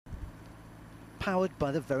powered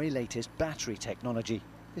by the very latest battery technology.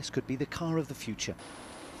 This could be the car of the future.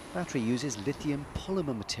 Battery uses lithium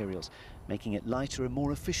polymer materials, making it lighter and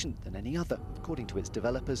more efficient than any other, according to its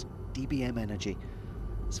developers, DBM Energy.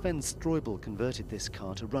 Sven Streubel converted this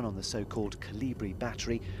car to run on the so-called kolibri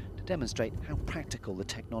battery to demonstrate how practical the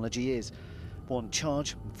technology is. One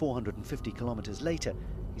charge, 450 kilometers later,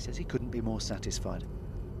 he says he couldn't be more satisfied.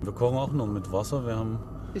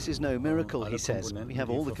 This is no miracle, he says. We have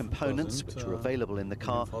all the components which are available in the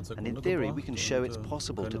car, and in theory we can show it's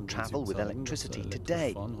possible to travel with electricity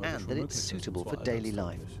today, and that it's suitable for daily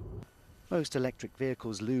life. Most electric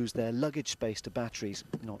vehicles lose their luggage space to batteries,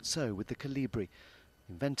 not so with the kolibri.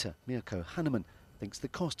 Inventor Mirko Hannemann thinks the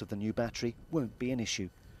cost of the new battery won't be an issue.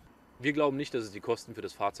 We don't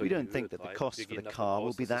think that the costs for the car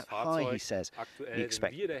will be that high, he says. We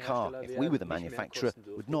expect the car, if we were the manufacturer,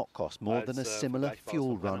 would not cost more than a similar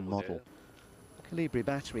fuel-run model. Kolibri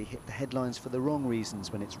battery hit the headlines for the wrong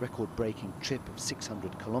reasons when its record-breaking trip of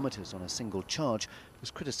 600 kilometers on a single charge was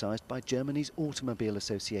criticised by Germany's Automobile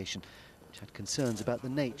Association, which had concerns about the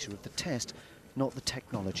nature of the test, not the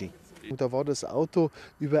technology. The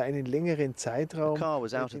car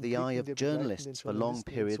was out of the eye of journalists for long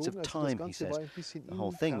periods of time, he says. The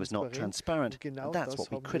whole thing was not transparent, and that's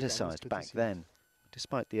what we criticised back then.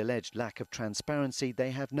 Despite the alleged lack of transparency, they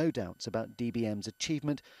have no doubts about DBM's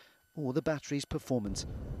achievement or the battery's performance.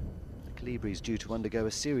 The kolibri is due to undergo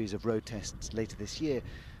a series of road tests later this year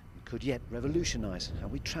and could yet revolutionise how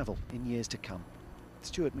we travel in years to come.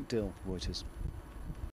 Stuart McDill, Reuters.